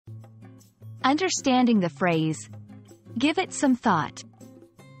Understanding the phrase. Give it some thought.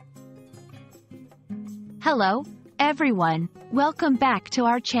 Hello, everyone. Welcome back to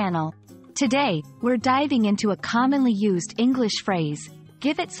our channel. Today, we're diving into a commonly used English phrase,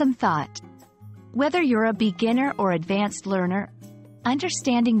 give it some thought. Whether you're a beginner or advanced learner,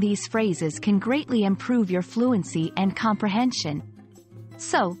 understanding these phrases can greatly improve your fluency and comprehension.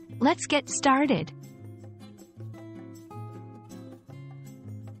 So, let's get started.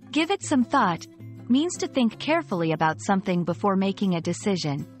 Give it some thought means to think carefully about something before making a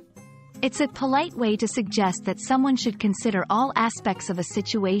decision. It's a polite way to suggest that someone should consider all aspects of a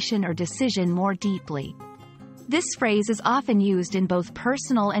situation or decision more deeply. This phrase is often used in both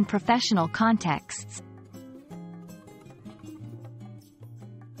personal and professional contexts.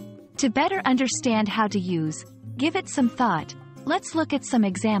 To better understand how to use give it some thought, let's look at some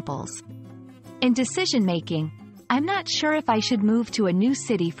examples. In decision-making, I'm not sure if I should move to a new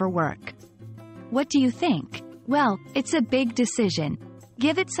city for work. What do you think? Well, it's a big decision.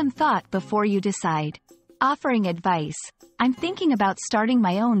 Give it some thought before you decide. Offering advice. I'm thinking about starting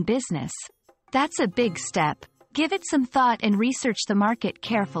my own business. That's a big step. Give it some thought and research the market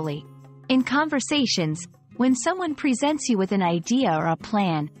carefully. In conversations, when someone presents you with an idea or a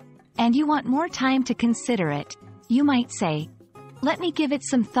plan, and you want more time to consider it, you might say, "Let me give it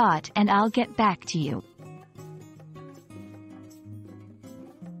some thought and I'll get back to you."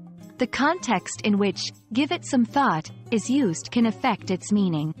 The context in which give it some thought is used can affect its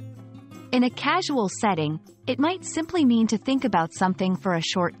meaning. In a casual setting, it might simply mean to think about something for a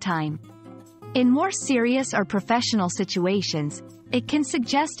short time. In more serious or professional situations, it can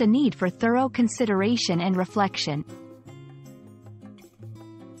suggest a need for thorough consideration and reflection.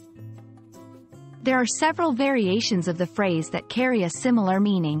 There are several variations of the phrase that carry a similar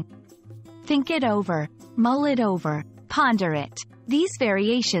meaning. Think it over, mull it over, ponder it. These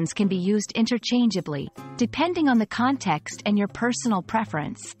variations can be used interchangeably, depending on the context and your personal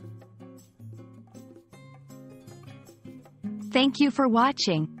preference. Thank you for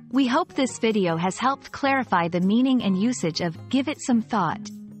watching. We hope this video has helped clarify the meaning and usage of give it some thought.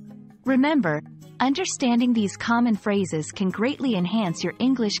 Remember, understanding these common phrases can greatly enhance your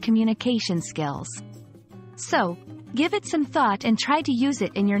English communication skills. So, give it some thought and try to use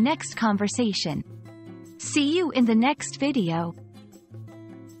it in your next conversation. See you in the next video.